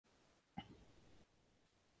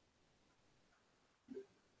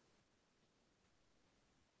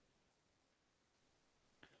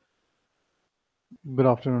Good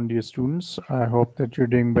afternoon, dear students. I hope that you're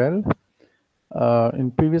doing well.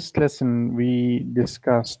 In previous lesson, we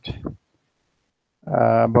discussed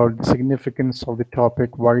about the significance of the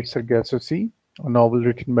topic White Sargasso Sea, a novel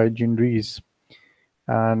written by Jean Rees.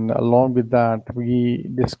 And along with that, we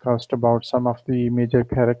discussed about some of the major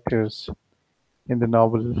characters in the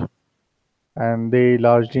novel, and they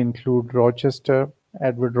largely include Rochester,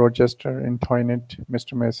 Edward Rochester, Antoinette,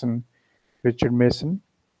 Mr. Mason, Richard Mason,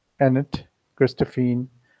 Annette, Christophine,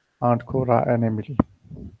 Aunt Cora, and Emily.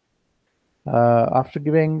 After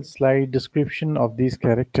giving slight description of these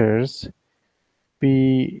characters,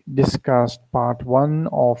 we discussed part one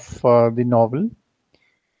of the novel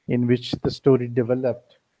in which the story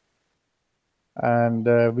developed, and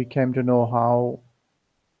we came to know how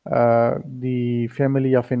the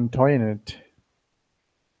family of Antoinette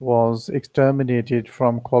was exterminated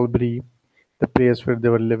from Colbury, the place where they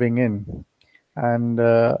were living in. And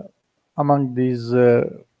among these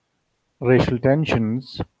racial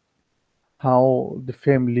tensions, how the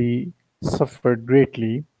family suffered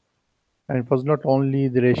greatly. And it was not only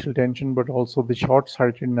the racial tension, but also the short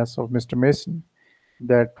sightedness of Mr. Mason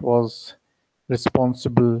that was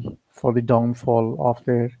responsible for the downfall of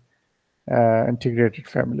their integrated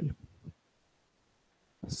family.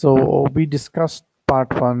 So we discussed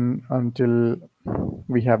part one until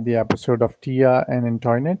we have the episode of Tia and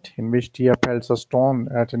Antoinette, in which Tia pelts a stone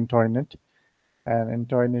at Antoinette, and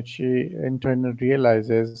Antoinette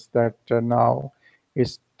realizes that now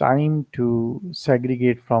it's time to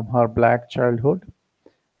segregate from her black childhood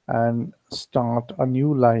and start a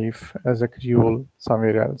new life as a Creole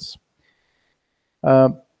somewhere else. Uh,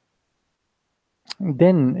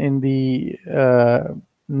 then, in the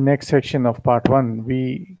next section of part one,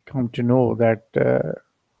 we come to know that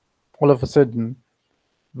all of a sudden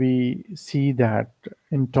we see that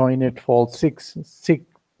Antoinette falls sick,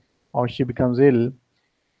 or she becomes ill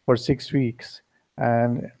for 6 weeks,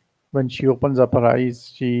 and when she opens up her eyes,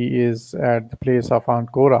 she is at the place of Aunt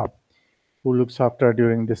Cora, who looks after her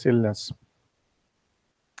during this illness.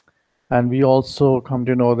 And we also come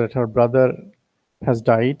to know that her brother has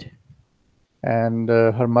died, and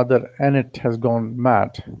her mother Annette has gone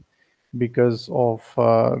mad because of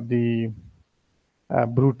the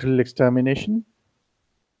brutal extermination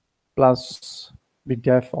plus the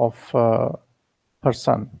death of her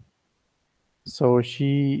son. So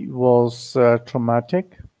she was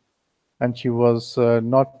traumatic, and she was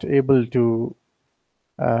not able to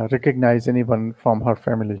recognize anyone from her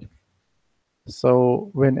family. So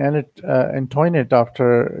when Antoinette,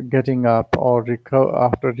 after getting up or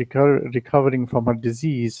after recovering from her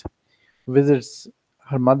disease, visits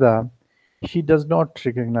her mother, she does not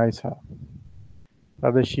recognize her.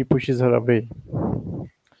 Rather, she pushes her away.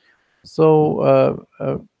 So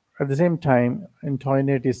at the same time,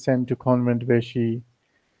 Antoinette is sent to convent where she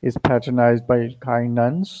is patronized by kind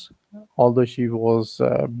nuns, although she was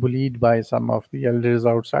bullied by some of the elders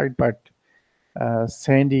outside. But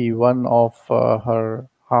Sandy, one of her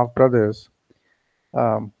half brothers,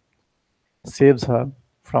 um, saves her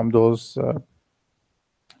from those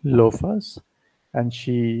loafers, and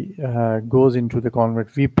she goes into the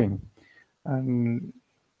convent weeping. And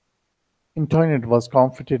Antoinette was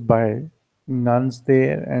comforted by nuns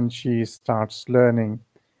there, and she starts learning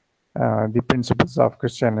the principles of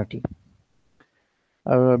Christianity.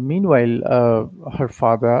 Meanwhile, her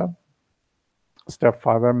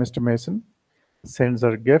stepfather, Mr. Mason, sends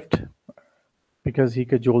her a gift because he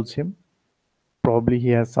cajoles him. Probably he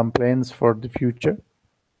has some plans for the future.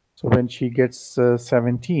 So when she gets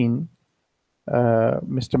 17,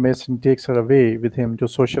 Mr. Mason takes her away with him to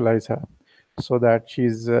socialize her so that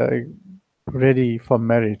she's ready for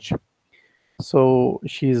marriage. So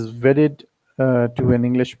she's wedded to an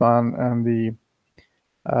Englishman, and the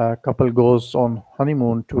couple goes on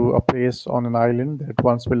honeymoon to a place on an island that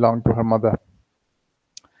once belonged to her mother.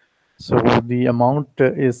 So the amount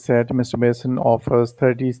is set. Mr. Mason offers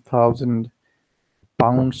 30,000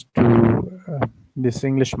 pounds to this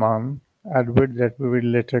Englishman, Edward, that we will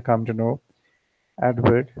later come to know,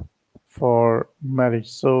 Edward, for marriage.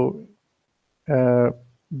 So, uh,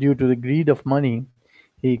 due to the greed of money,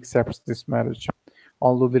 he accepts this marriage,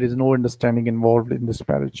 although there is no understanding involved in this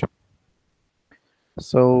marriage.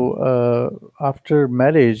 So, after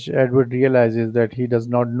marriage, Edward realizes that he does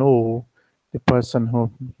not know the person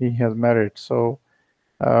whom he has married. So,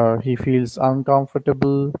 he feels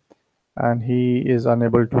uncomfortable, and he is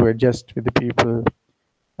unable to adjust with the people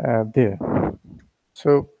there.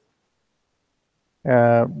 So,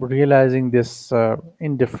 realizing this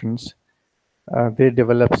indifference, there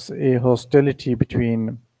develops a hostility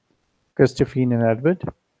between Christophine and Edward,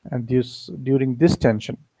 and during this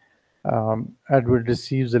tension, Edward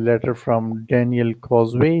receives a letter from Daniel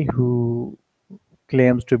Causeway, who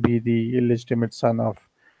claims to be the illegitimate son of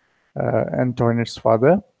Antoinette's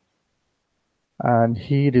father, and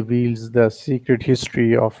he reveals the secret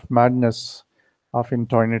history of madness of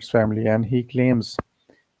Antoinette's family. And he claims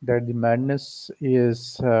that the madness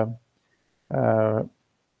is uh,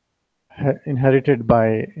 inherited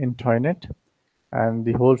by Antoinette, and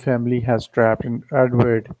the whole family has trapped in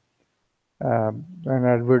Edward. And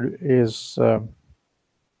Edward is an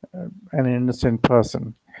innocent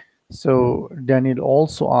person. So Daniel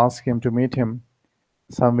also asks him to meet him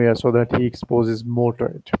somewhere so that he exposes more to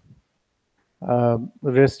it. The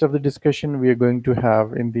rest of the discussion we are going to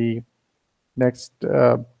have in the next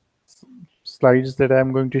slides that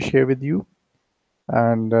I'm going to share with you.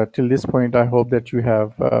 And till this point, I hope that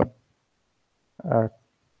uh,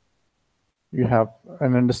 you have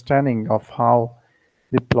an understanding of how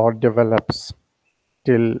the plot develops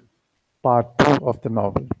till part two of the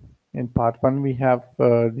novel. In part one, we have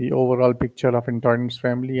the overall picture of Antoinette's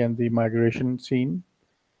family and the migration scene,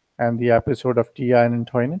 and the episode of Tia and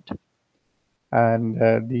Antoinette.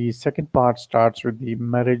 And the second part starts with the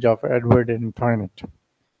marriage of Edward and Antoinette.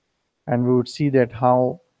 And we would see that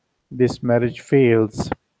how this marriage fails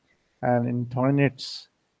and Antoinette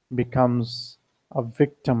becomes a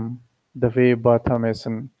victim the way Bertha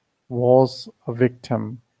Mason was a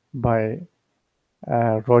victim by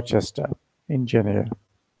Rochester engineer.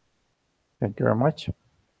 Thank you very much.